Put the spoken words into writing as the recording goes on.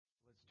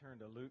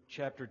Turn to Luke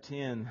chapter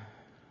 10,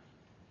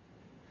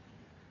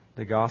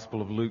 the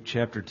Gospel of Luke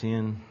chapter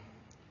 10,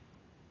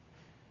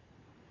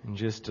 and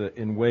just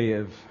in way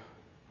of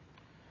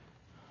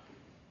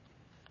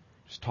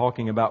just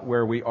talking about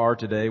where we are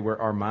today,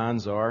 where our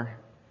minds are.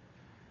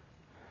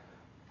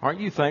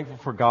 Aren't you thankful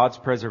for God's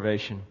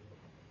preservation?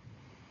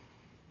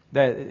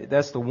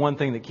 That's the one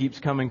thing that keeps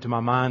coming to my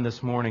mind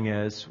this morning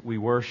as we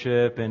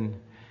worship, and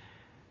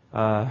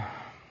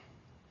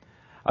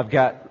I've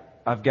got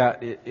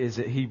is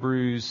it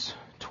Hebrews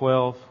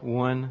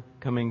 12:1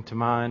 coming to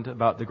mind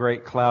about the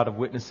great cloud of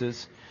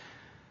witnesses.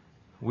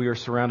 We are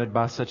surrounded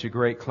by such a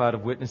great cloud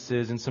of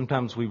witnesses, and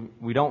sometimes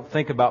we don't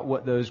think about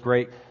what those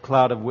great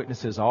cloud of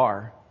witnesses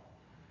are.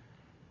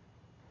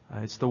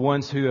 It's the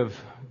ones who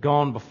have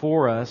gone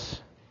before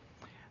us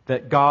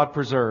that God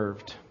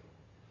preserved,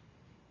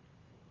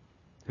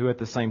 who at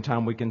the same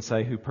time we can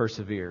say who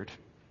persevered.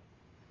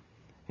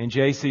 And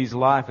JC's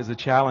life is a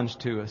challenge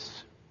to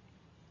us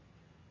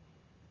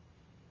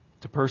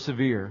to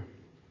persevere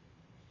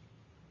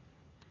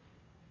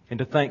and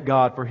to thank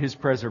God for His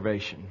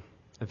preservation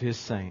of His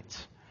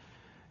saints.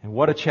 And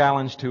what a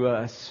challenge to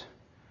us,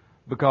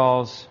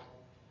 because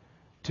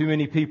too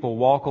many people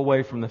walk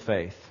away from the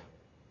faith.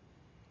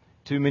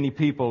 Too many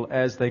people,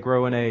 as they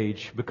grow in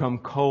age, become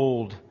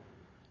cold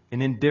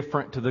and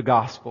indifferent to the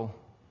gospel.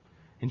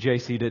 And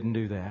JC didn't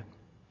do that.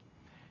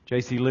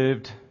 JC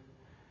lived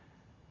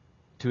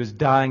to his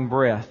dying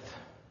breath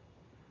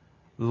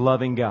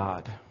loving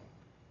God.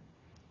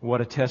 What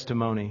a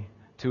testimony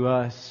to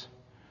us,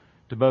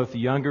 to both the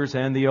youngers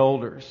and the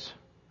olders.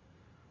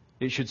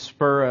 It should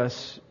spur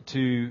us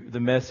to the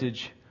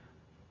message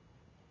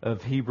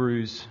of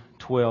Hebrews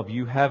 12.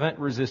 You haven't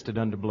resisted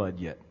unto blood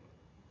yet.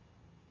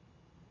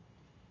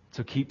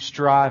 So keep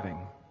striving.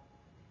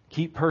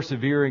 Keep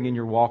persevering in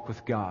your walk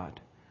with God.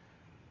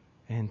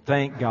 And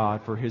thank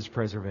God for His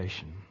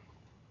preservation.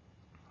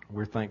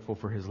 We're thankful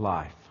for His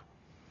life.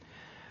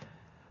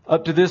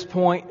 Up to this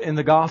point in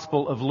the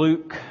Gospel of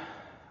Luke,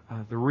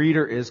 the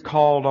reader is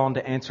called on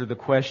to answer the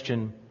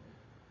question,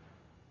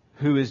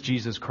 who is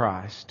Jesus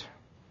Christ?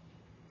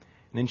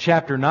 And in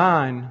chapter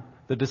 9,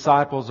 the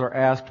disciples are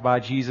asked by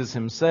Jesus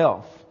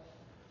Himself,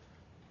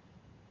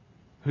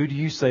 who do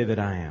you say that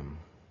I am?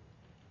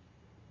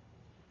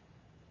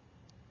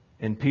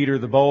 And Peter,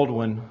 the bold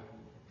one,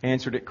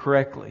 answered it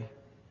correctly.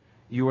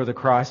 You are the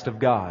Christ of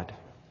God.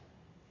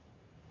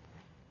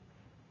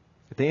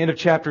 At the end of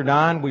chapter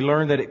 9, we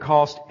learn that it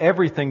cost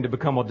everything to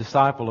become a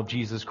disciple of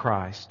Jesus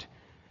Christ.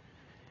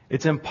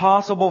 It's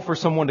impossible for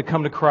someone to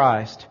come to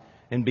Christ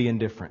and be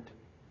indifferent.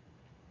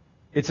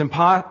 It's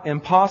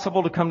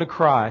impossible to come to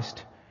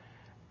Christ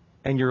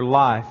and your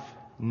life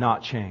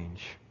not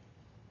change.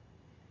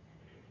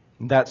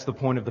 And that's the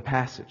point of the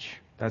passage.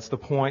 That's the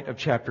point of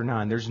chapter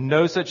 9. There's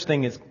no such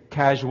thing as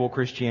casual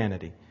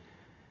Christianity.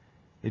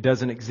 It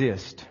doesn't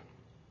exist.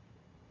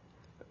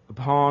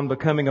 Upon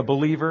becoming a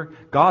believer,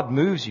 God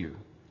moves you.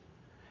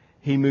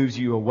 He moves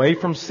you away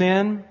from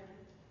sin,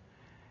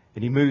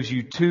 and He moves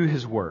you to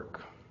His work.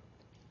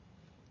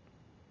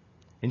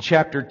 In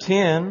chapter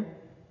 10,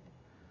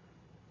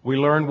 we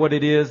learn what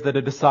it is that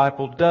a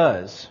disciple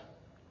does.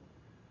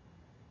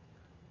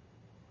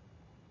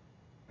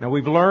 Now,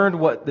 we've learned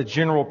what the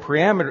general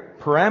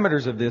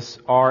parameters of this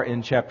are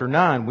in chapter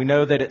 9. We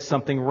know that it's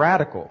something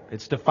radical.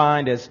 It's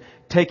defined as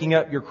taking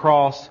up your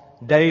cross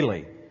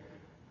daily.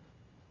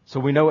 So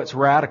we know it's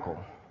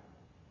radical.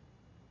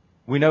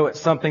 We know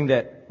it's something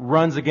that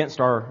runs against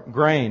our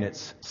grain.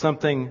 It's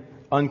something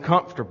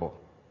uncomfortable.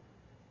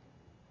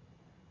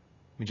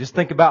 You just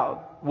think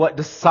about what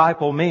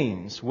disciple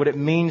means, what it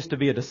means to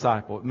be a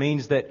disciple. It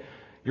means that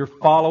you're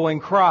following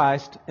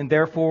Christ, and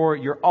therefore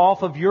you're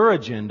off of your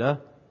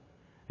agenda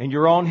and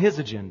you're on His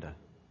agenda.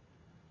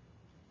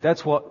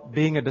 That's what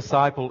being a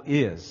disciple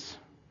is.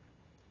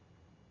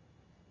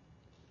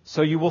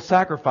 So you will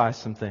sacrifice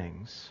some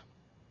things.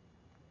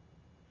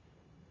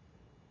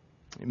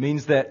 It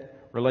means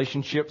that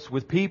relationships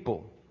with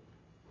people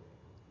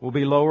will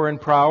be lower in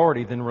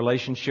priority than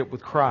relationship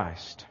with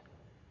Christ.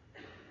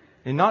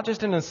 And not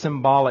just in a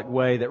symbolic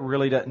way that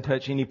really doesn't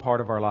touch any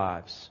part of our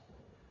lives,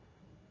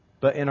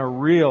 but in a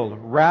real,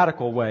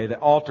 radical way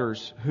that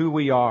alters who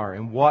we are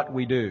and what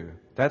we do.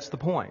 That's the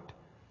point.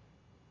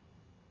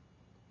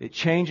 It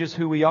changes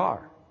who we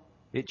are.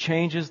 It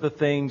changes the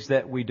things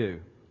that we do.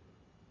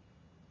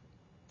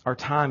 Our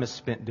time is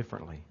spent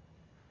differently.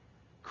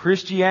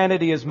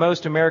 Christianity, as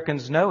most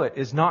Americans know it,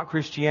 is not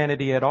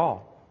Christianity at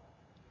all.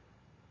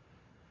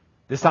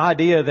 This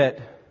idea that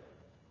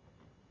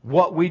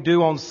what we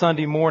do on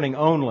Sunday morning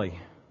only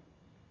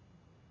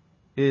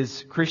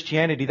is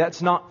Christianity,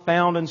 that's not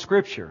found in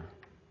Scripture.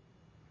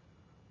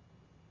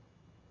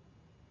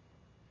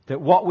 That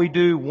what we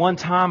do one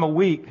time a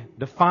week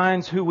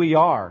defines who we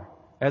are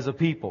as a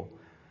people.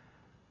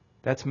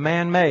 That's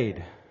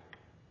man-made.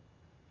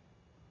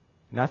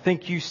 And I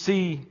think you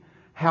see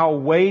how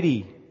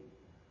weighty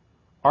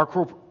our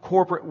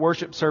corporate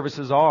worship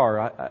services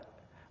are.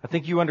 I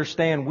think you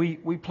understand we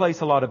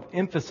place a lot of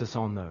emphasis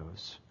on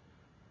those.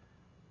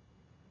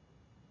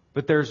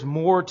 But there's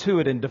more to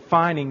it in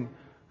defining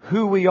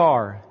who we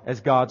are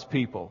as God's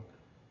people.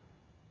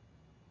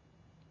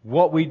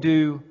 What we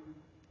do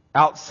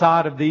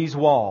outside of these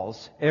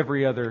walls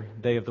every other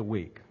day of the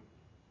week.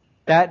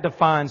 That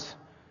defines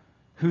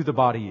who the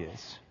body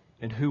is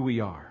and who we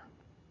are.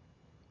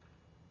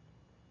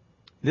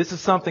 This is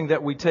something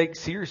that we take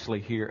seriously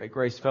here at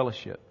Grace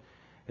Fellowship.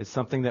 It's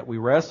something that we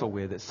wrestle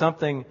with. It's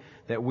something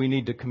that we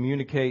need to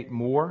communicate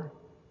more.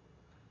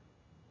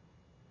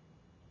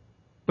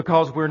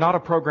 Because we're not a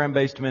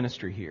program-based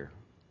ministry here.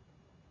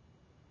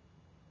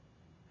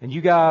 And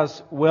you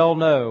guys well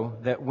know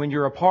that when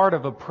you're a part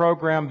of a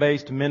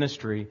program-based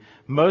ministry,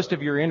 most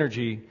of your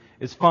energy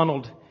is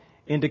funneled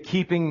into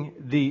keeping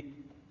the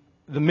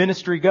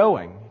ministry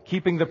going,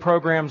 keeping the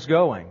programs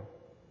going.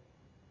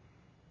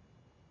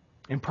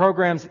 And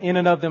programs in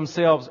and of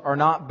themselves are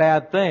not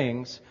bad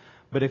things,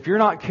 but if you're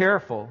not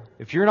careful,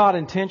 if you're not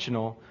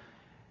intentional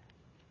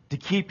to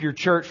keep your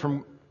church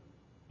from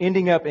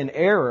ending up in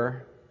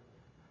error,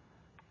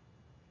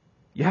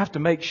 you have to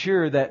make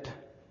sure that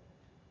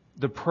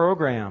the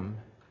program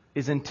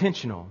is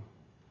intentional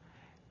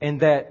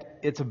and that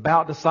it's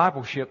about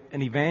discipleship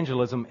and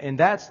evangelism. And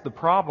that's the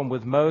problem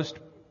with most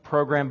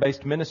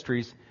program-based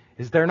ministries,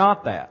 is they're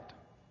not that.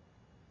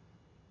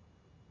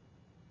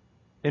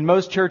 In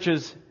most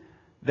churches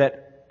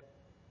that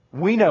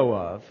we know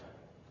of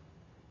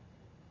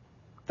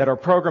that are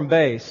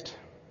program-based,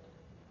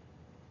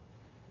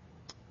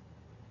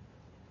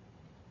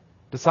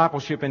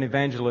 discipleship and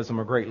evangelism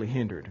are greatly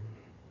hindered.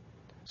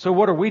 So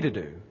what are we to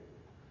do?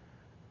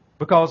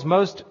 Because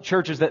most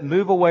churches that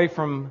move away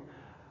from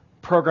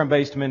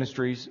program-based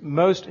ministries,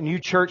 most new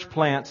church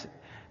plants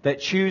that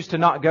choose to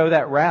not go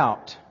that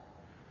route,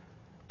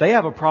 they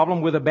have a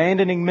problem with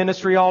abandoning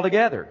ministry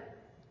altogether.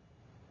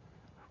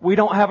 We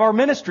don't have our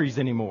ministries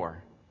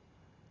anymore.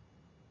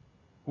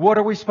 What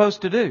are we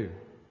supposed to do?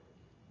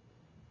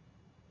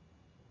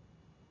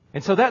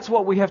 And so that's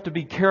what we have to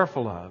be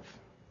careful of.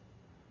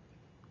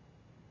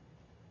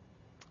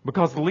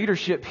 Because the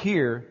leadership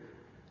here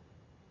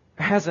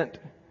hasn't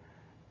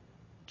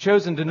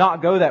chosen to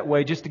not go that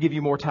way just to give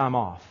you more time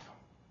off.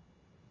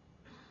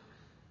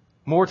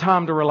 More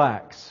time to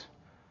relax.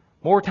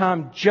 More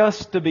time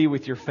just to be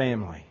with your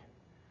family.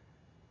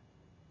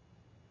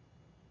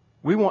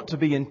 We want to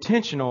be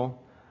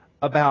intentional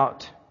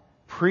about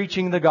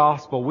preaching the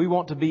gospel. We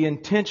want to be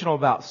intentional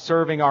about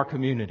serving our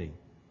community.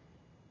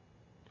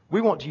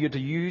 We want you to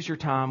use your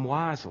time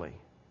wisely.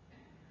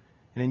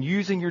 And in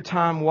using your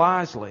time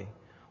wisely,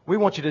 we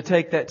want you to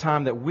take that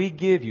time that we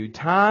give you,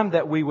 time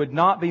that we would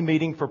not be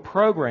meeting for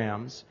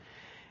programs,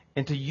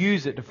 and to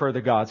use it to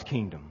further God's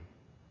kingdom.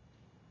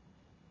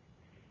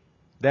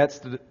 That's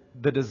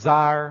the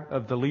desire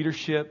of the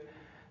leadership.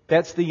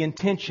 That's the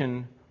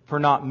intention for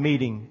not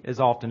meeting as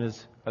often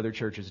as other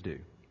churches do.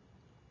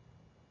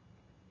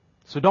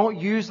 So don't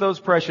use those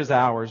precious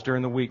hours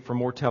during the week for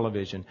more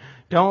television.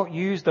 Don't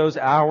use those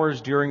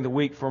hours during the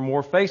week for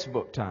more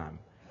Facebook time.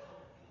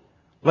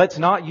 Let's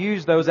not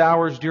use those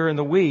hours during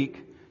the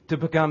week to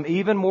become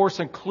even more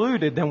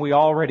secluded than we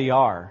already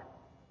are.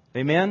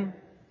 Amen?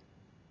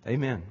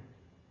 Amen.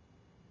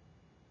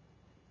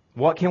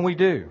 What can we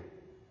do?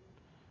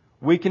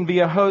 We can be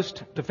a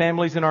host to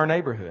families in our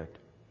neighborhood.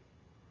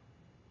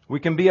 We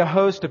can be a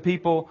host to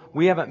people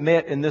we haven't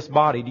met in this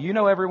body. Do you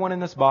know everyone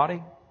in this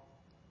body?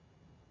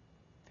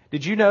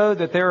 Did you know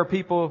that there are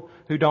people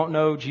who don't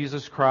know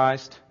Jesus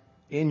Christ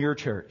in your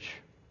church,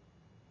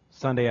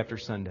 Sunday after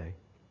Sunday?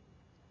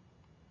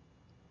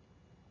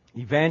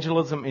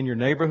 Evangelism in your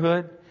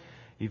neighborhood,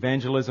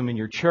 evangelism in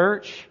your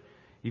church,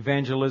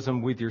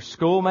 evangelism with your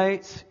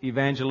schoolmates,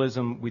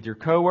 evangelism with your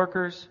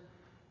coworkers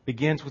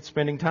begins with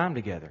spending time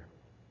together.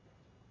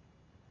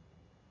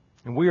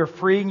 And we are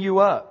freeing you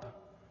up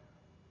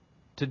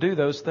to do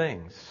those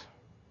things.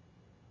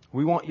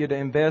 We want you to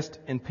invest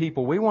in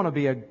people. We want to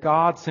be a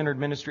God-centered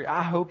ministry.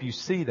 I hope you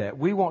see that.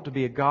 We want to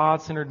be a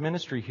God-centered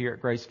ministry here at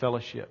Grace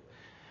Fellowship.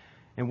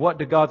 And what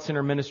do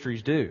God-centered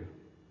ministries do?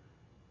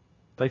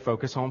 They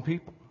focus on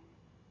people.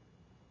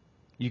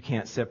 You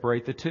can't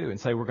separate the two and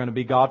say we're going to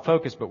be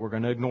God-focused, but we're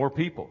going to ignore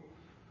people.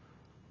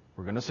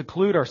 We're going to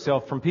seclude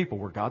ourselves from people.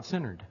 We're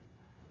God-centered.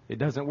 It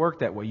doesn't work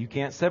that way. You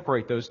can't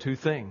separate those two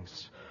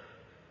things.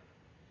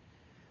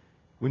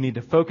 We need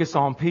to focus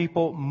on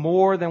people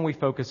more than we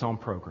focus on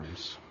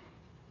programs.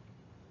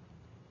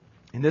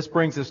 And this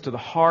brings us to the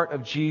heart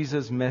of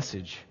Jesus'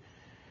 message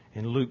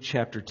in Luke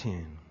chapter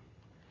 10.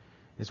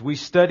 As we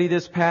study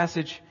this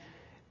passage,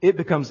 it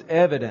becomes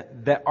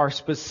evident that our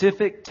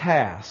specific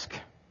task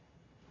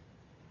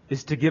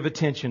is to give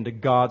attention to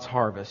God's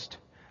harvest.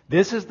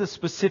 This is the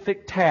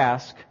specific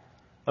task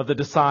of the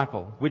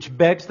disciple, which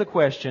begs the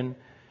question,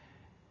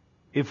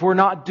 if we're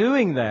not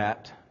doing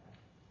that,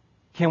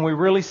 can we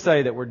really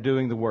say that we're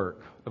doing the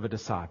work of a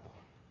disciple?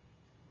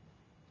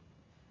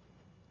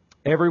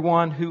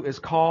 Everyone who is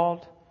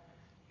called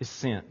is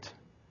sent.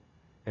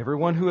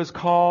 Everyone who is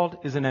called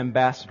is an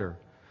ambassador,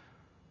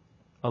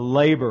 a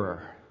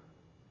laborer,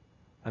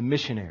 a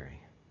missionary.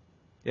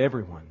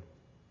 Everyone.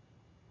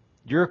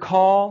 Your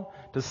call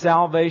to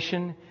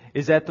salvation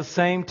is at the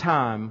same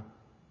time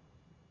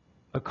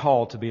a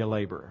call to be a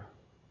laborer,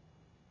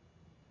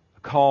 a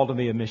call to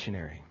be a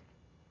missionary.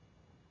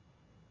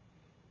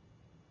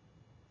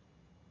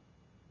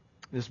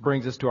 This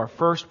brings us to our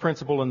first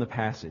principle in the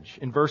passage.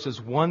 In verses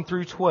 1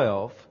 through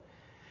 12,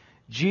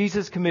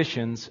 Jesus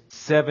commissions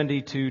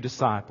 72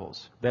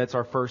 disciples. That's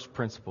our first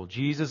principle.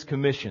 Jesus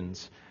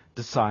commissions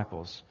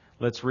disciples.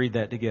 Let's read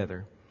that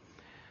together.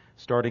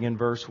 Starting in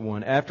verse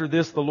 1. After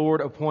this, the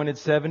Lord appointed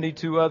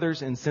 72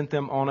 others and sent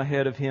them on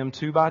ahead of Him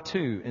 2 by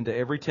 2 into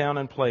every town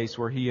and place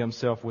where He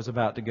Himself was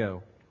about to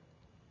go.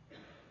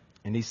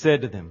 And He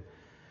said to them,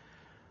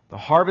 the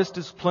harvest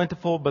is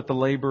plentiful, but the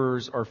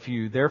laborers are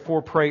few.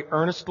 Therefore pray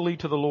earnestly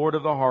to the Lord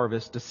of the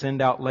harvest to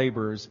send out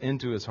laborers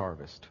into His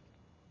harvest.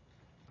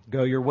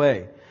 Go your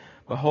way.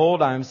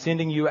 Behold, I am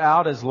sending you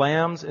out as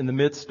lambs in the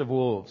midst of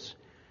wolves.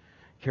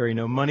 Carry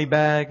no money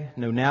bag,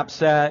 no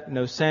knapsack,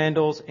 no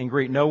sandals, and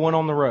greet no one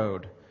on the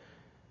road.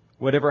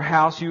 Whatever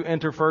house you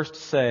enter, first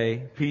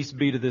say, peace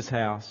be to this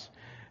house.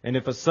 And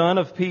if a son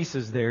of peace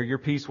is there, your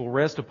peace will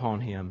rest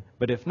upon him.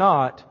 But if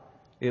not,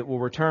 it will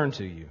return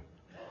to you.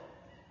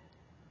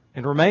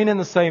 And remain in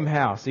the same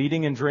house,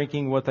 eating and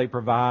drinking what they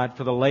provide,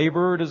 for the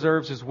laborer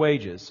deserves his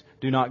wages.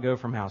 Do not go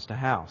from house to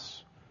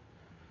house.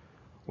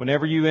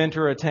 Whenever you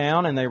enter a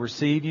town and they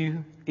receive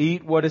you,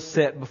 eat what is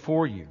set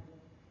before you.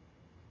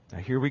 Now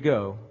here we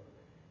go.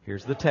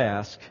 Here's the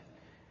task.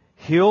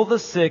 Heal the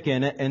sick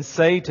in it and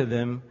say to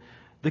them,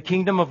 the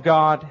kingdom of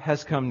God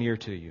has come near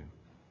to you.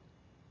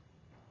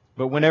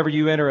 But whenever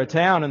you enter a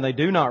town and they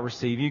do not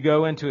receive you,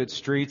 go into its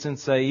streets and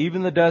say,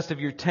 even the dust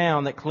of your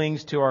town that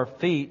clings to our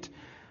feet,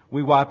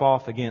 we wipe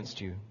off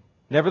against you.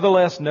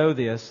 Nevertheless, know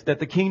this, that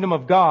the kingdom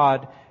of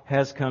God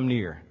has come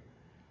near.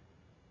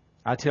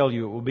 I tell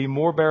you, it will be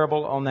more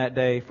bearable on that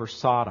day for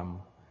Sodom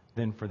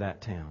than for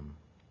that town.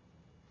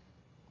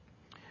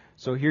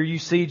 So here you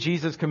see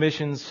Jesus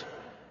commissions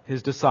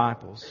His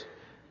disciples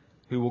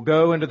who will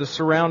go into the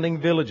surrounding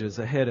villages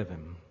ahead of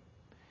Him.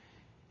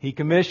 He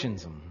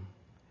commissions them.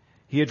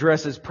 He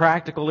addresses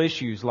practical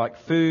issues like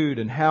food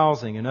and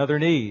housing and other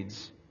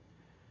needs.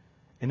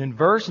 And in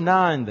verse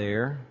 9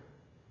 there,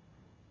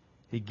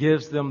 He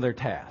gives them their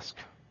task,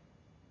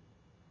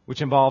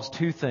 which involves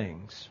two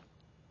things.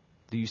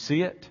 Do you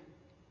see it?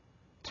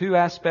 Two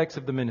aspects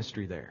of the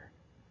ministry there.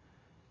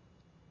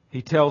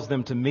 He tells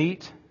them to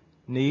meet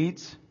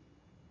needs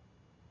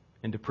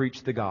and to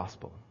preach the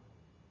gospel.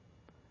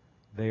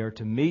 They are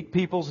to meet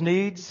people's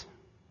needs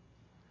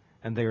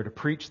and they are to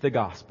preach the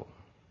gospel.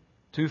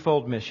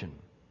 Twofold mission.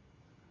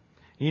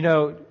 You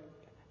know,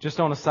 just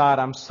on a side,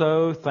 I'm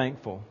so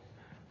thankful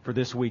for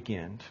this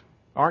weekend.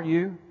 Aren't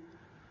you?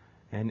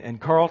 And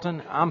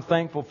Carlton, I'm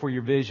thankful for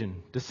your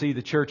vision to see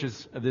the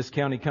churches of this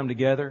county come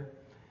together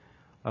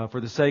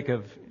for the sake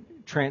of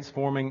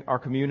transforming our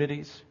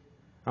communities.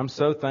 I'm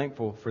so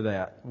thankful for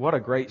that. What a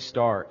great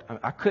start.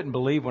 I couldn't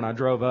believe when I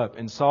drove up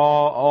and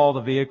saw all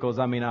the vehicles.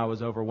 I mean, I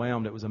was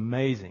overwhelmed. It was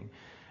amazing.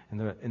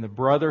 And the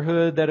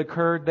brotherhood that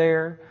occurred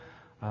there,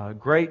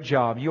 great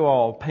job. You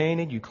all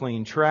painted, you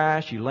cleaned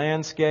trash, you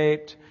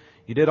landscaped,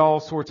 you did all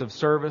sorts of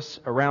service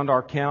around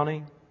our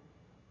county.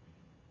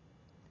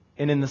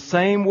 And in the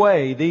same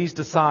way, these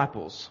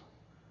disciples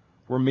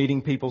were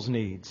meeting people's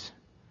needs.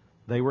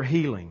 They were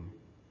healing.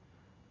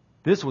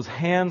 This was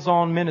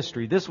hands-on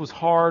ministry. This was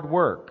hard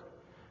work.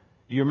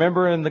 Do you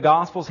remember in the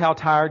Gospels how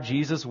tired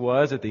Jesus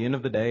was at the end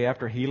of the day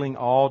after healing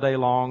all day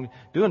long?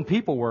 Doing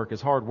people work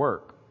is hard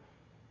work.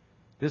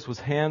 This was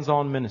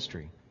hands-on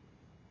ministry.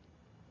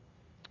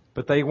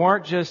 But they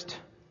weren't just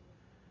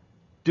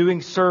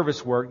doing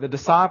service work. The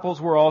disciples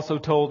were also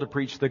told to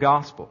preach the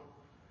gospel.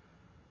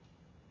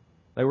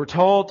 They were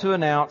told to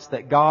announce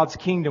that God's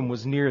kingdom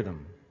was near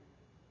them.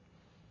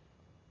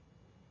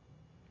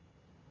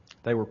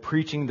 They were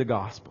preaching the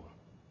gospel.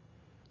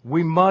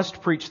 We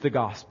must preach the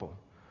gospel.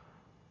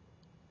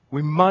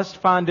 We must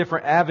find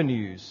different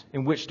avenues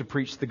in which to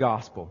preach the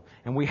gospel.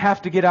 And we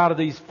have to get out of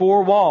these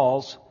four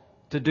walls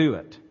to do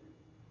it.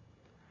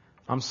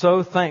 I'm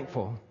so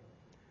thankful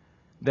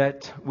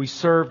that we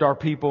served our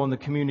people in the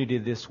community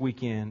this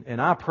weekend.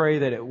 And I pray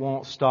that it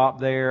won't stop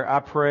there. I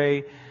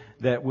pray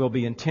that we'll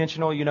be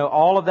intentional. You know,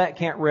 all of that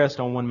can't rest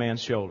on one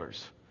man's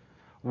shoulders.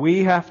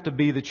 We have to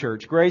be the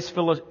church. Grace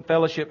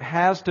Fellowship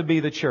has to be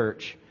the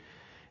church.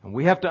 And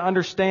we have to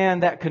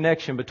understand that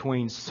connection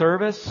between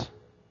service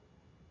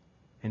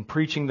and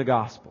preaching the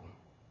gospel.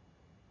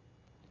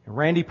 And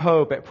Randy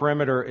Pope at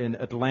Perimeter in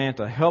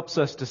Atlanta helps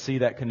us to see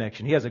that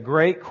connection. He has a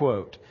great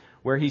quote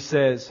where he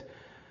says,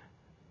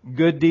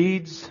 good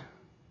deeds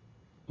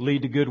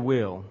lead to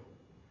goodwill,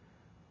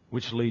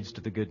 which leads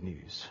to the good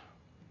news.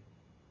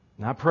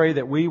 And I pray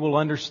that we will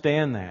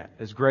understand that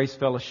as Grace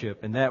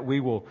Fellowship and that we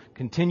will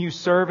continue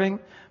serving.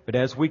 But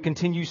as we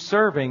continue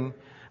serving,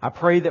 I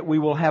pray that we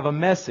will have a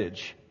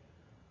message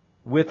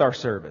with our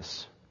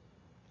service.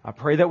 I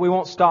pray that we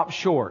won't stop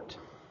short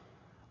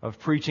of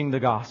preaching the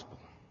gospel.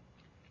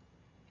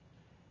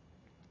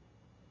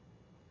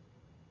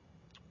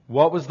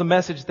 What was the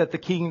message that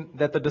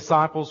the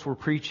disciples were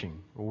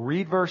preaching? We'll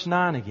read verse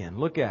 9 again.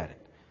 Look at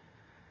it.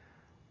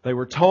 They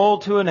were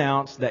told to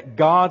announce that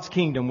God's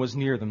kingdom was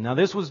near them. Now,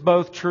 this was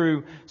both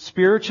true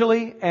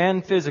spiritually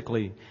and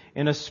physically.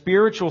 In a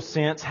spiritual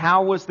sense,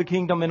 how was the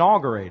kingdom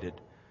inaugurated?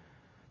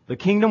 The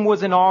kingdom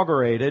was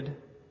inaugurated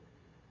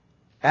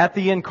at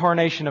the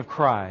incarnation of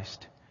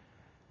Christ,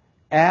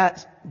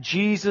 at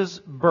Jesus'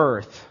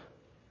 birth,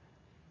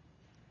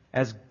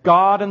 as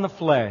God in the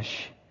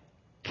flesh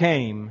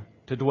came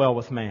to dwell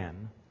with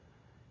man.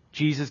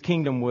 Jesus'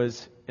 kingdom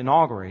was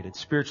inaugurated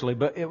spiritually,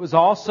 but it was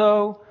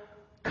also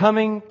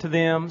coming to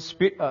them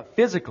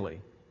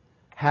physically.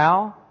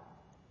 How?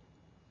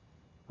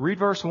 Read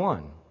verse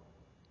 1.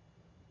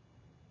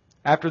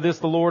 After this,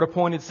 the Lord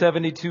appointed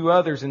 72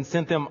 others and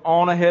sent them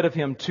on ahead of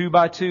Him, 2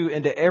 by 2,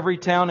 into every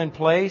town and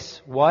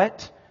place.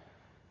 What?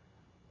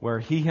 Where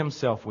He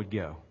Himself would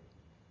go.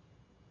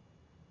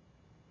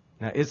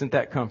 Now, isn't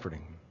that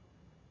comforting?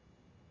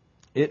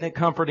 Isn't it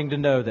comforting to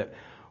know that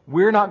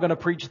we're not going to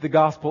preach the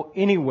gospel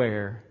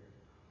anywhere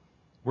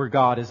where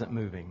God isn't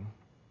moving?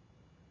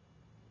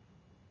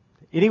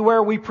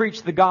 Anywhere we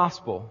preach the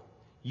gospel,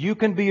 you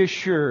can be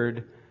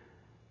assured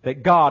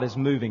that God is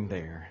moving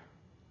there.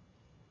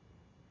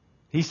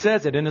 He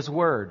says it in His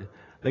Word.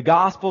 The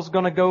gospel's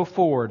going to go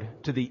forward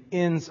to the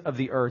ends of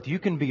the earth. You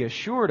can be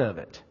assured of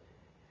it.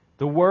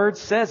 The Word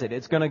says it.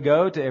 It's going to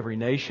go to every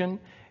nation,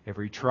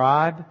 every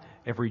tribe,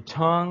 every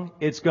tongue.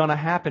 It's going to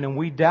happen. And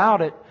we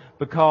doubt it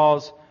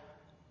because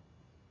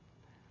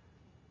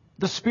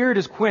the Spirit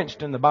is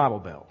quenched in the Bible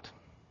Belt.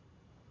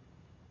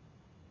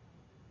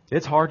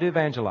 It's hard to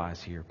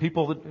evangelize here.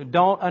 People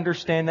don't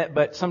understand that,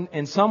 but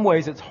in some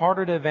ways it's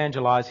harder to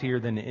evangelize here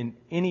than in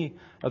any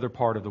other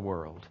part of the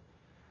world.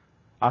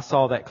 I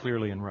saw that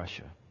clearly in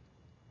Russia.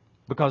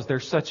 Because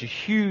there's such a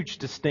huge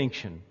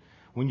distinction.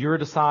 When you're a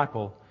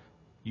disciple,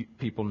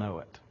 people know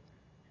it.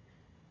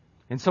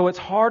 And so it's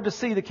hard to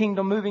see the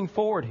kingdom moving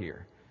forward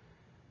here.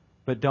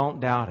 But don't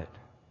doubt it.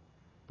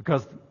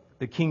 Because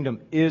the kingdom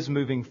is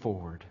moving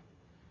forward.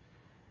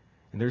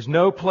 And there's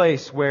no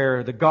place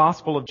where the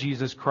gospel of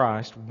Jesus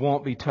Christ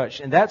won't be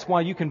touched. And that's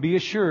why you can be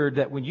assured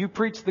that when you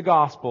preach the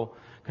gospel,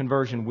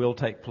 conversion will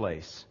take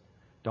place.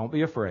 Don't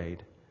be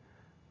afraid.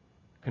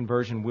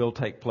 Conversion will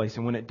take place.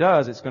 And when it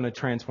does, it's going to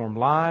transform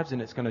lives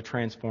and it's going to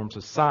transform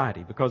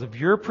society. Because if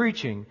you're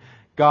preaching,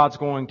 God's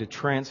going to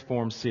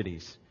transform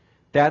cities.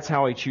 That's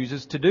how He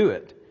chooses to do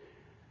it.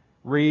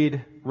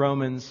 Read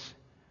Romans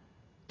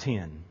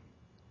 10.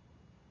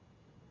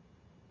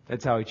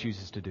 That's how He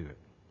chooses to do it.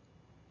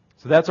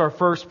 So that's our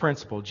first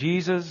principle.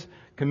 Jesus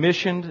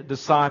commissioned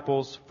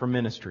disciples for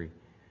ministry.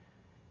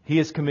 He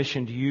has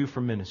commissioned you for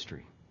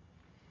ministry.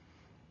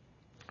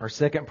 Our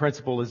second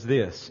principle is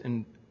this.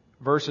 In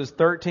verses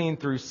 13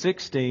 through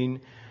 16,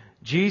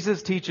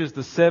 Jesus teaches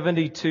the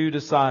 72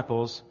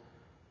 disciples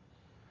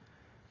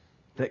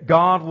that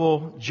God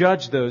will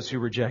judge those who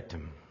reject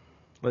Him.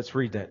 Let's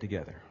read that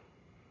together.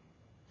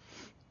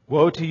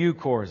 Woe to you,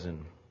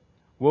 Chorazin!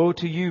 Woe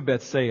to you,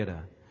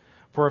 Bethsaida!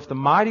 For if the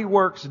mighty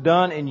works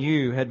done in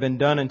you had been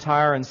done in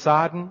Tyre and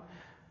Sidon,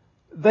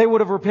 they would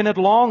have repented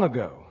long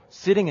ago,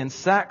 sitting in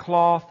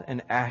sackcloth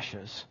and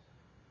ashes.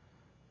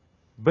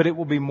 But it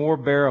will be more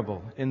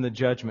bearable in the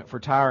judgment for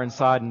Tyre and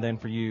Sidon than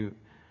for you.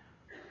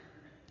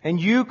 And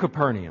you,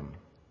 Capernaum,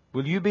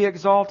 will you be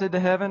exalted to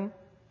heaven?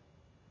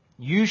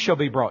 You shall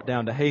be brought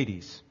down to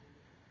Hades.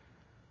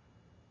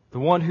 The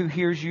one who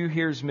hears you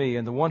hears me,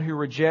 and the one who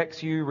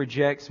rejects you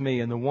rejects me,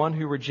 and the one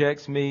who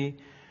rejects me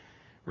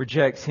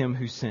rejects Him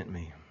who sent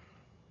me.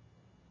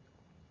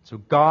 So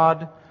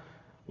God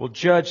will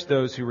judge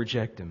those who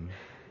reject Him.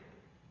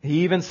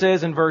 He even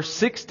says in verse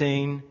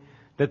 16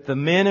 that the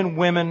men and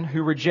women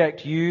who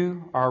reject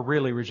you are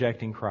really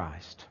rejecting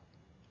Christ.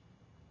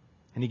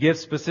 And He gives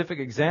specific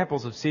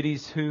examples of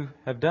cities who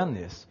have done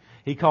this.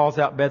 He calls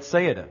out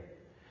Bethsaida.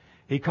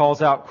 He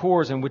calls out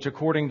Chorazin, which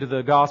according to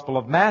the Gospel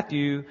of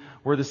Matthew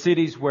were the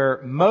cities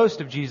where most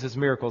of Jesus'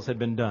 miracles had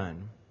been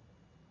done.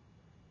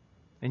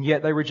 And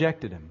yet they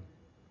rejected Him.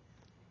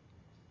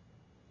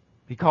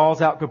 He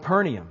calls out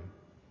Capernaum. And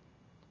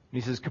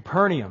He says,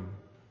 Capernaum,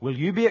 will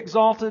you be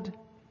exalted?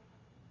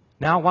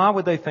 Now, why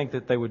would they think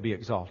that they would be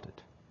exalted?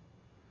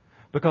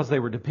 Because they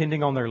were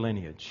depending on their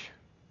lineage.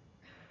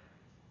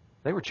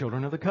 They were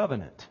children of the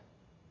covenant.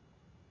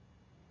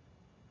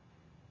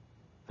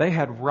 They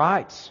had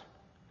rights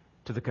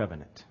to the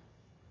covenant,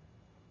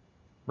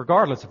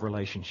 regardless of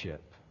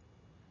relationship.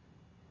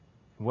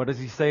 What does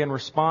He say in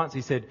response? He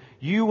said,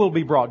 you will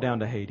be brought down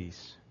to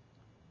Hades.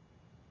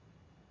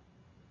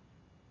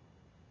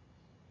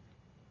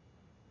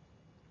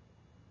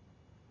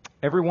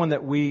 Everyone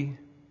that we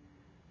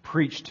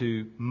preach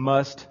to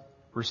must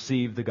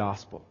receive the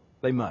gospel.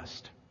 They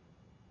must.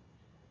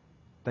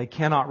 They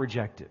cannot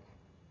reject it.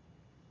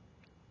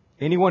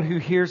 Anyone who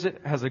hears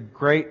it has a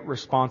great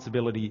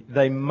responsibility.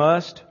 They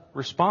must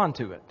respond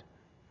to it.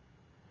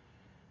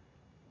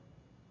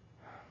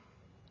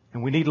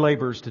 And we need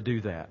laborers to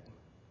do that.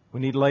 We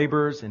need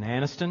laborers in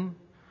Anniston,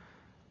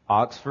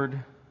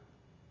 Oxford,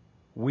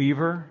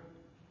 Weaver,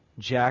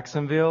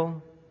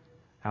 Jacksonville,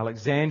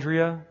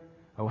 Alexandria,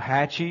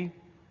 Ohatchee.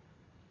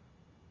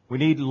 We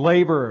need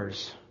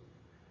laborers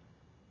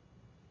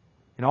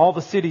in all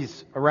the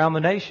cities around the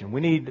nation. We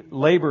need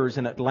laborers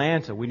in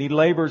Atlanta. We need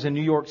laborers in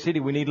New York City.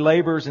 We need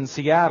laborers in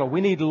Seattle.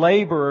 We need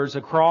laborers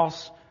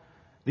across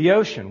the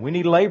ocean. We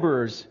need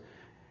laborers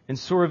in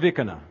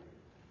Surovikina.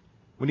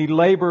 We need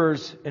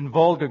laborers in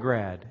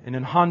Volgograd and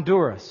in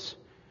Honduras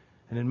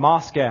and in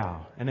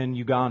Moscow and in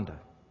Uganda.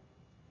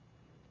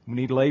 We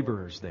need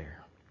laborers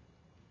there.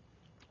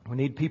 We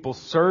need people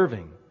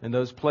serving in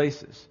those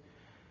places.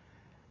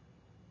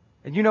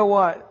 And you know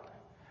what?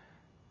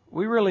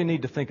 We really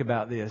need to think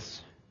about this.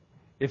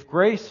 If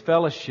Grace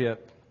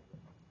Fellowship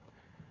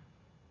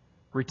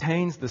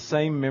retains the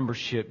same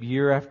membership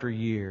year after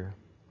year,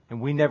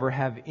 and we never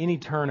have any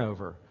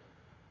turnover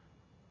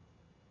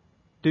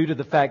due to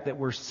the fact that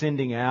we're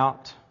sending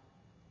out,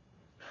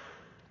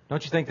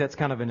 don't you think that's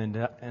kind of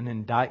an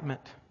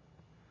indictment?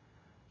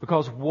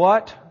 Because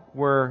what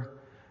were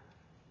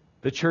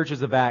the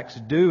churches of Acts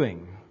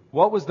doing?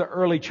 What was the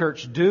early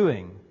church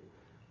doing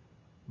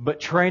but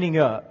training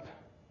up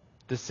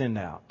to send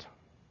out?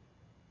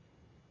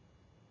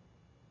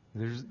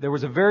 There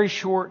was a very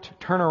short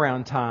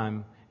turnaround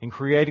time in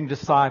creating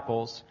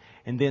disciples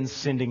and then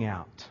sending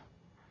out.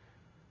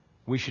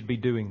 We should be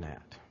doing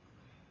that.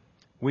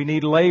 We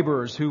need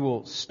laborers who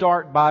will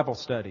start Bible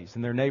studies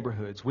in their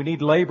neighborhoods. We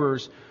need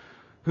laborers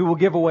who will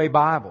give away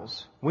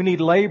Bibles. We need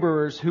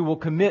laborers who will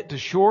commit to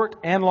short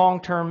and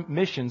long-term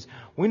missions.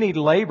 We need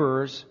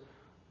laborers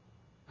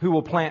who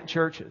will plant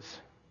churches.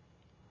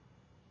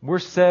 We're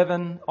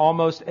 7,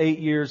 almost 8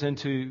 years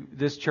into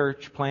this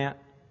church plant.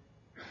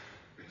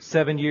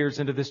 7 years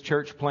into this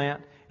church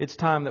plant. It's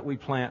time that we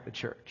plant a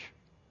church.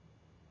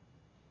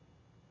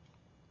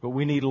 But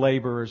we need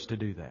laborers to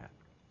do that.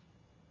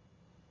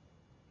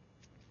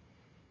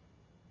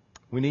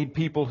 We need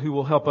people who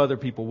will help other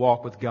people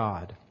walk with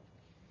God.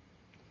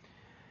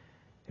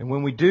 And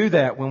when we do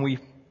that, when we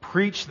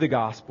preach the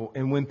gospel,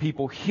 and when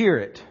people hear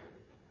it,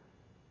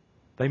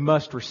 they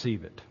must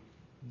receive it.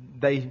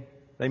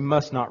 They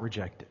must not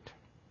reject it.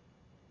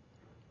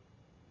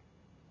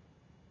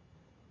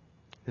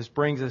 This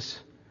brings us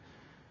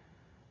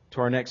to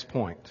our next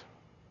point,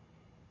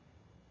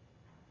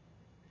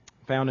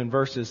 found in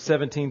verses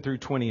 17 through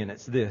 20, and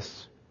it's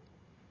this.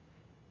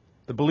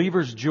 The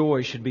believer's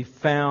joy should be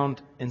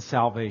found in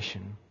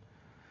salvation.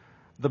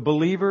 The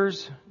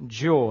believer's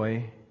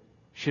joy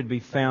should be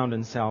found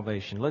in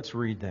salvation. Let's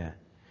read that.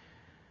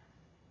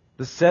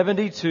 The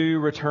 72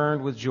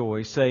 returned with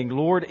joy, saying,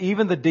 Lord,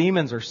 even the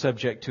demons are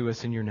subject to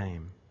us in your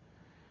name.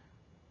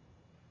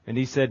 And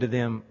he said to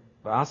them,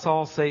 I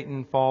saw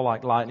Satan fall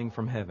like lightning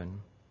from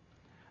heaven.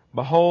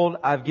 Behold,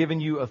 I've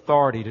given you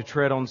authority to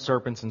tread on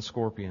serpents and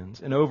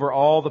scorpions, and over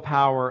all the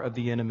power of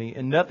the enemy,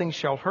 and nothing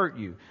shall hurt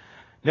you.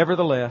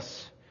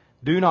 Nevertheless,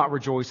 do not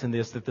rejoice in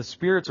this, that the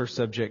spirits are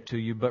subject to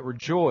you, but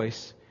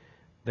rejoice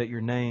that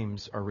your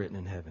names are written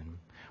in heaven.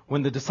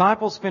 When the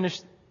disciples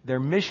finished their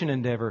mission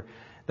endeavor,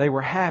 they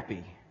were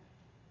happy.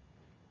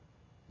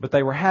 But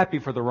they were happy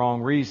for the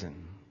wrong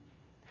reason.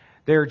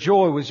 Their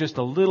joy was just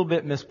a little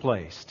bit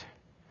misplaced.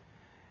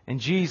 And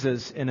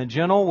Jesus, in a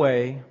gentle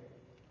way,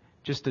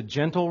 just a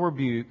gentle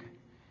rebuke,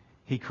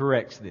 He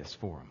corrects this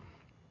for them.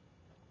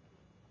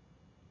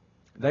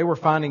 They were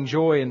finding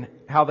joy in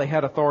how they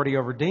had authority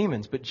over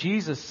demons, but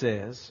Jesus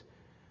says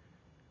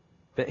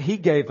that He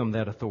gave them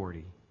that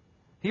authority.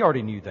 He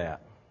already knew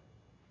that.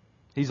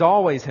 He's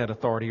always had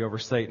authority over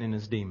Satan and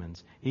his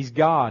demons. He's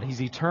God.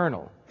 He's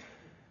eternal.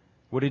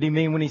 What did He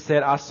mean when He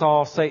said, I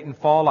saw Satan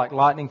fall like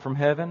lightning from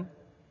heaven?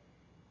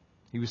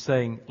 He was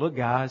saying, look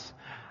guys,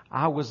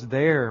 I was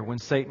there when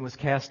Satan was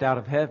cast out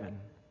of heaven.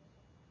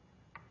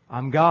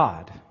 I'm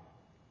God.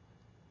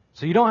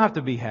 So you don't have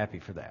to be happy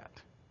for that.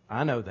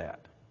 I know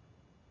that.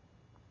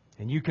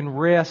 And you can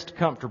rest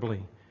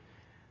comfortably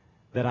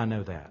that I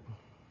know that.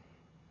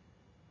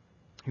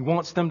 He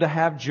wants them to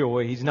have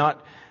joy. He's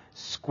not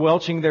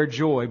squelching their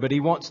joy, but He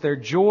wants their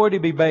joy to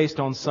be based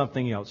on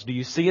something else. Do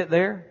you see it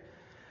there?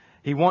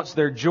 He wants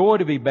their joy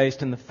to be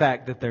based in the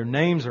fact that their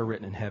names are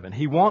written in heaven.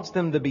 He wants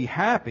them to be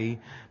happy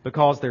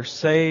because they're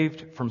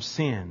saved from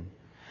sin.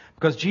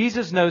 Because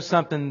Jesus knows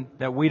something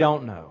that we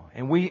don't know.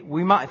 And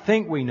we might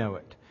think we know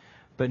it.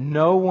 But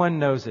no one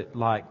knows it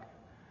like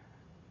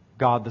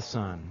God the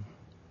Son.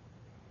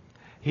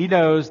 He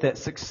knows that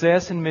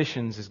success in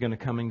missions is going to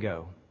come and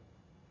go.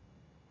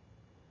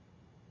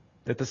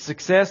 That the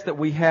success that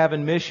we have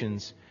in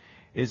missions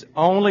is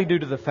only due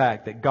to the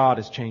fact that God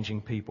is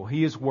changing people.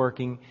 He is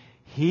working.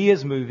 He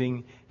is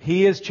moving.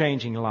 He is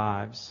changing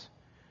lives.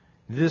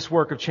 This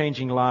work of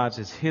changing lives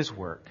is His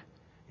work.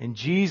 And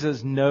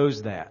Jesus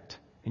knows that.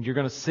 And you're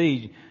going to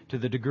see to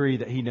the degree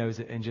that He knows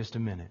it in just a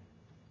minute.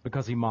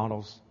 Because He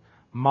models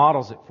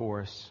it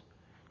for us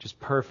just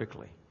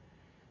perfectly.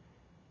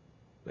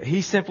 But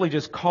He simply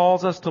just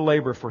calls us to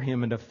labor for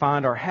Him and to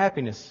find our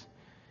happiness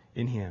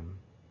in Him.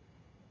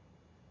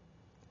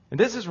 And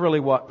this is really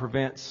what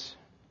prevents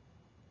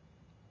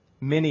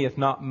many, if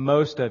not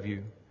most of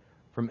you,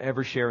 from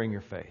ever sharing your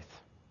faith.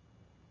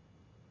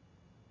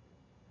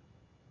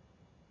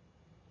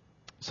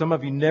 Some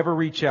of you never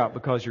reach out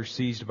because you're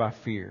seized by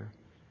fear.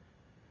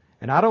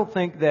 And I don't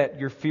think that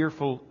you're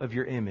fearful of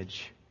your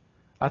image.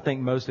 I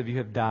think most of you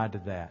have died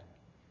to that.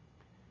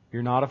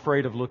 You're not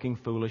afraid of looking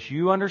foolish.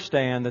 You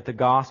understand that the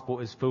gospel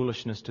is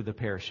foolishness to the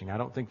perishing. I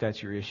don't think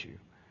that's your issue.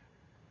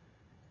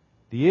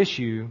 The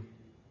issue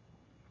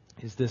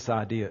is this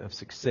idea of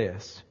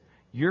success.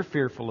 You're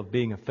fearful of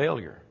being a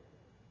failure.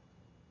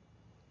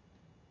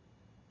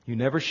 You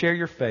never share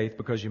your faith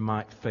because you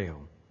might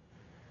fail.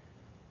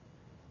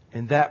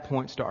 And that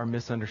points to our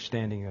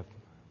misunderstanding of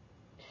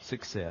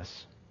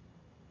success.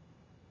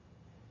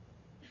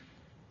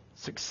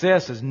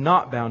 Success is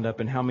not bound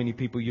up in how many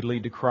people you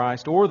lead to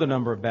Christ or the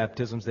number of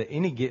baptisms that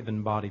any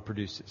given body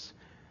produces.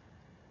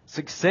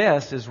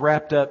 Success is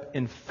wrapped up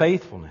in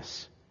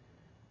faithfulness.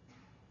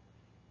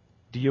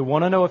 Do you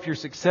want to know if you're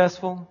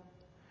successful?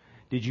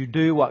 Did you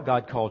do what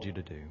God called you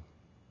to do?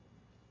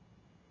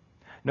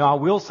 Now, I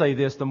will say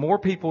this, the more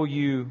people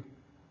you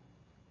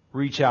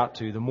reach out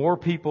to, the more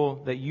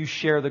people that you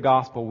share the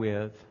gospel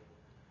with,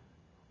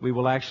 we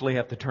will actually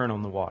have to turn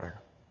on the water.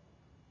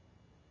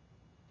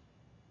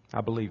 I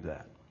believe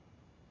that.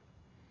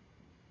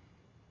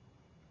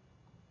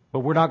 But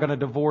we're not going to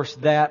divorce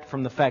that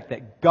from the fact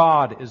that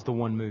God is the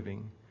one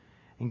moving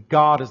and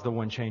God is the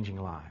one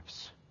changing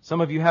lives. Some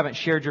of you haven't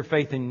shared your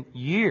faith in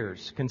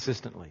years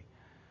consistently.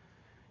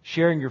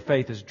 Sharing your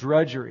faith is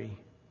drudgery.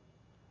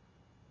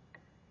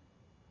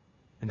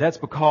 And that's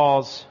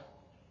because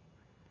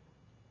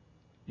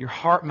your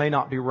heart may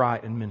not be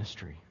right in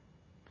ministry.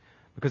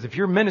 Because if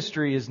your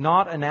ministry is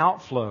not an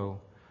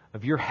outflow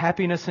of your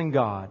happiness in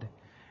God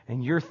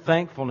and your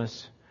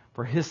thankfulness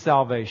for His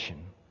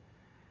salvation,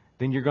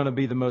 then you're going to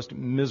be the most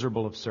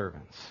miserable of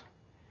servants.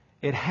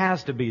 It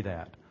has to be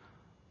that.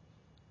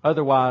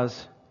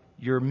 Otherwise,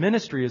 your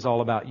ministry is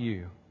all about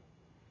you.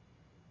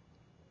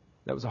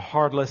 That was a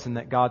hard lesson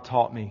that God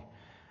taught me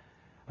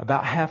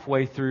about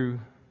halfway through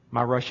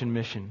my Russian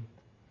mission.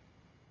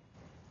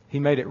 He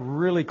made it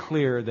really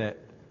clear that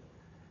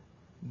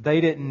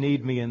they didn't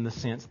need me in the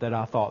sense that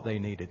I thought they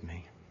needed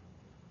me.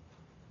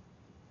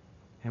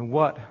 And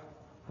what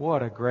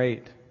a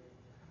great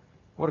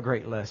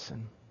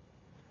lesson.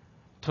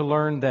 To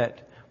learn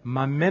that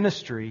my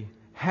ministry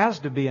has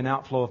to be an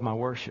outflow of my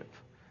worship.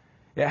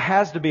 It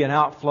has to be an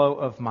outflow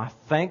of my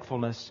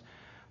thankfulness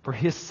for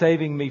His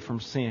saving me from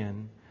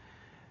sin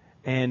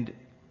and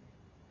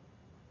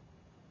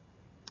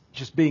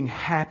just being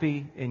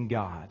happy in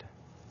God.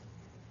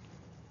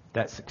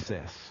 That's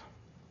success.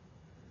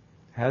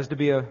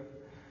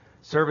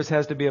 Service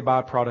has to be a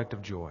byproduct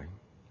of joy.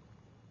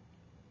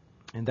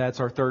 And that's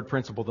our third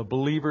principle. The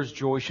believer's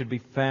joy should be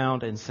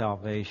found in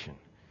salvation.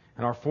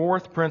 And our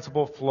fourth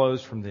principle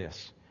flows from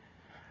this.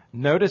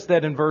 Notice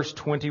that in verse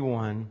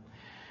 21,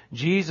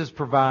 Jesus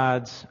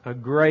provides a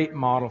great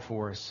model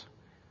for us.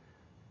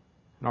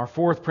 And our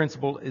fourth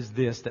principle is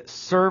this, that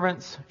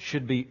servants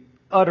should be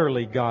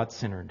utterly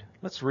God-centered.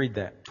 Let's read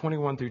that,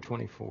 21 through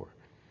 24.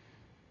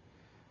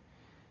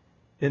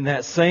 In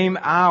that same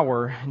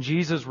hour,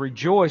 Jesus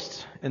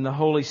rejoiced in the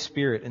Holy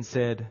Spirit and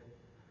said,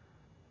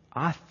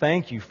 I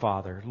thank you,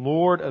 Father,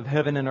 Lord of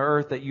heaven and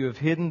earth, that you have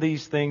hidden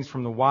these things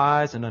from the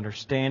wise and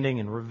understanding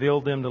and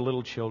revealed them to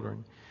little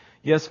children.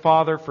 Yes,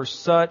 Father, for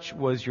such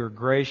was your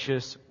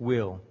gracious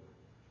will.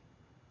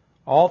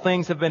 All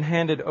things have been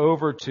handed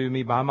over to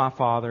me by my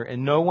Father,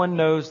 and no one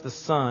knows the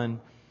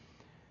Son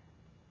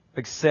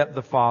except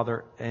the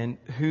Father, and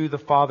who the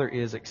Father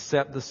is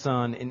except the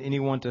Son, and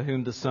anyone to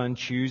whom the Son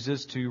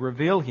chooses to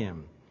reveal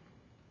Him.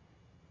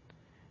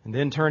 And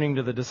then turning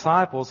to the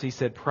disciples, He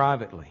said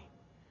privately,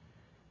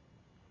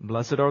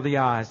 Blessed are the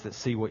eyes that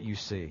see what you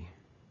see.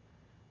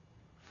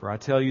 For I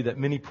tell you that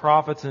many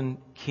prophets and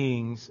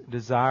kings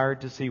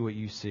desired to see what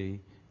you see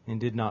and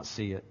did not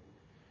see it,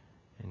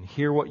 and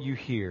hear what you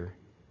hear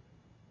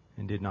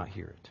and did not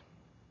hear it.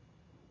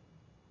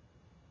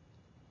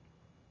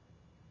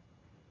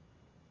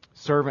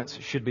 Servants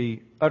should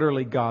be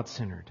utterly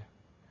God-centered.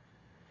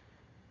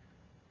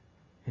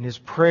 In His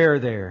prayer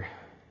there,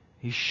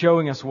 He's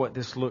showing us what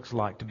this looks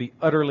like, to be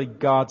utterly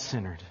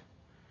God-centered.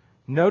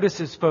 Notice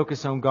His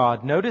focus on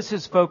God. Notice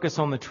His focus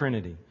on the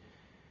Trinity.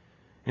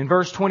 In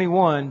verse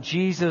 21,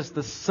 Jesus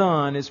the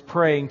Son is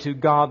praying to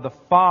God the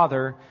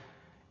Father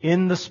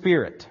in the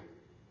Spirit,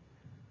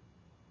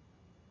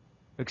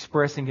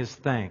 expressing His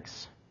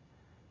thanks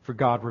for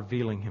God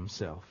revealing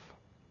Himself.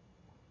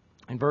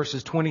 In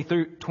verses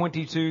 22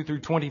 through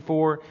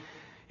 24,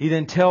 He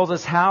then tells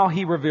us how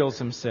He reveals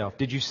Himself.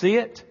 Did you see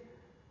it?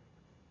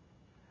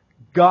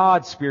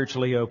 God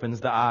spiritually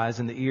opens the eyes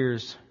and the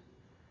ears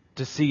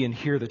to see and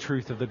hear the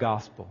truth of the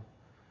gospel.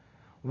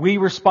 We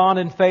respond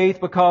in faith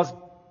because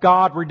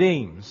God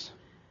redeems.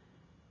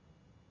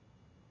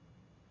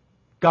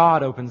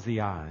 God opens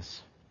the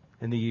eyes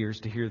and the ears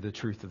to hear the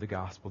truth of the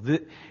gospel.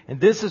 And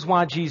this is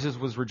why Jesus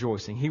was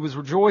rejoicing. He was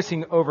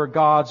rejoicing over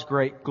God's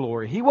great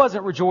glory. He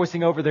wasn't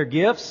rejoicing over their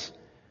gifts.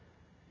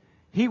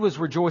 He was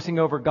rejoicing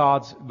over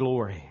God's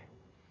glory.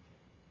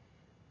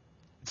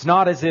 It's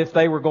not as if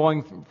they were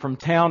going from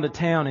town to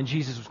town and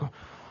Jesus was going,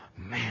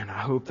 man, I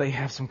hope they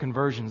have some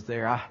conversions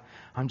there.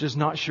 I'm just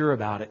not sure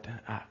about it.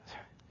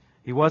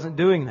 He wasn't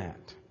doing that.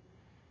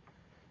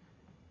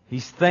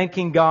 He's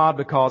thanking God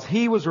because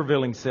He was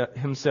revealing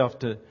Himself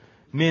to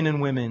men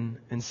and women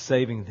and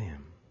saving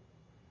them.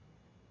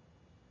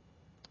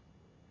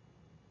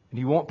 And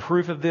you want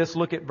proof of this?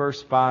 Look at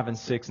verse 5 and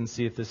 6 and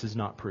see if this is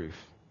not proof.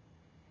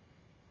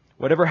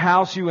 Whatever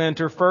house you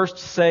enter, first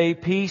say,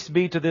 "Peace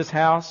be to this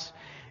house."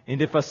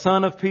 And if a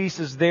son of peace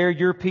is there,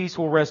 your peace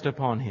will rest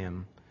upon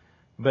him.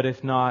 But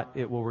if not,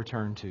 it will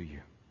return to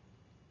you.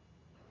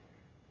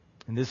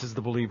 And this is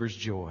the believer's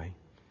joy.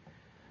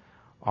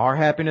 Our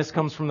happiness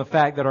comes from the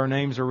fact that our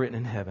names are written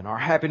in heaven. Our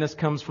happiness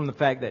comes from the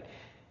fact that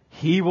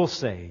He will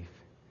save.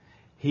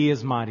 He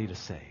is mighty to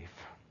save.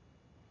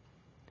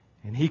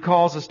 And He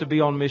calls us to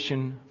be on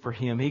mission for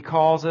Him. He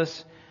calls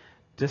us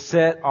to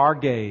set our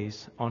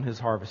gaze on His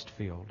harvest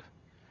field.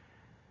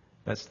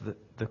 That's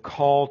the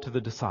call to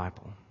the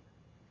disciple.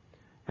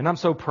 And I'm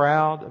so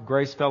proud of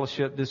Grace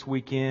Fellowship this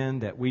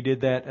weekend that we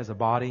did that as a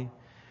body.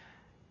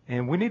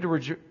 And we need to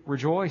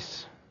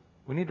rejoice.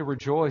 We need to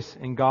rejoice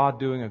in God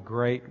doing a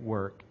great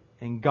work.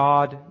 And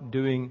God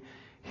doing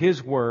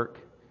His work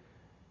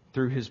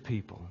through His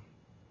people.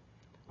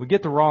 We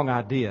get the wrong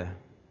idea.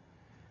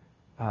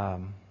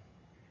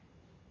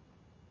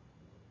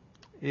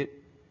 It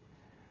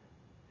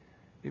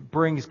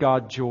brings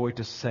God joy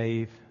to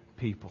save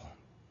people.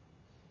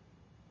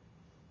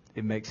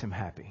 It makes Him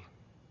happy.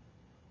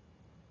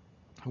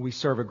 We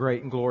serve a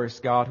great and glorious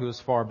God who is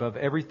far above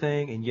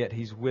everything, and yet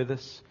He's with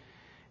us,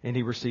 and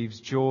He receives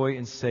joy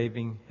in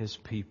saving His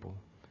people.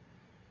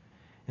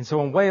 And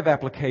so in way of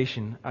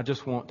application, I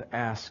just want to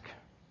ask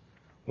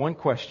one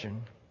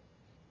question.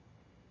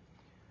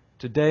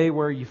 Today,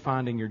 where are you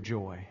finding your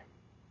joy?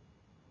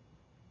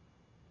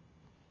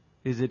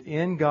 Is it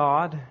in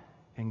God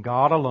and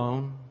God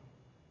alone?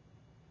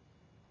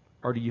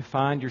 Or do you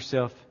find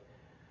yourself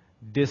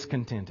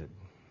discontented?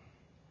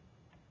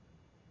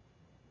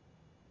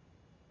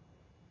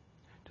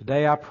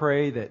 Today I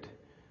pray that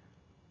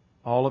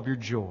all of your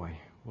joy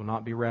will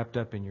not be wrapped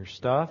up in your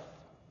stuff,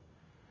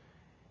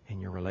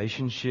 in your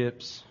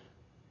relationships,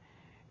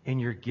 in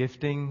your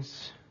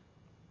giftings,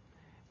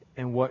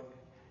 and what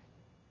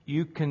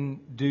you can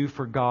do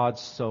for God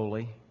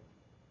solely,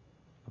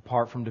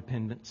 apart from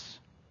dependence.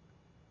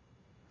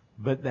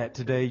 But that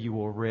today you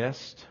will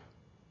rest,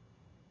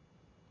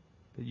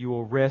 that you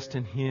will rest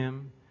in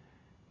Him,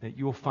 that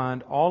you will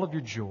find all of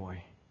your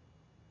joy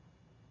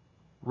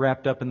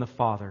wrapped up in the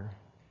Father,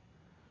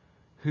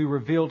 who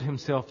revealed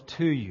Himself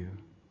to you,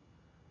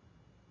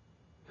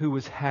 who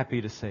was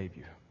happy to save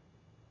you.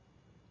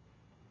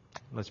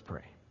 Let's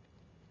pray.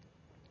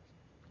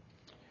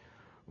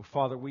 Well,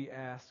 Father, we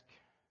ask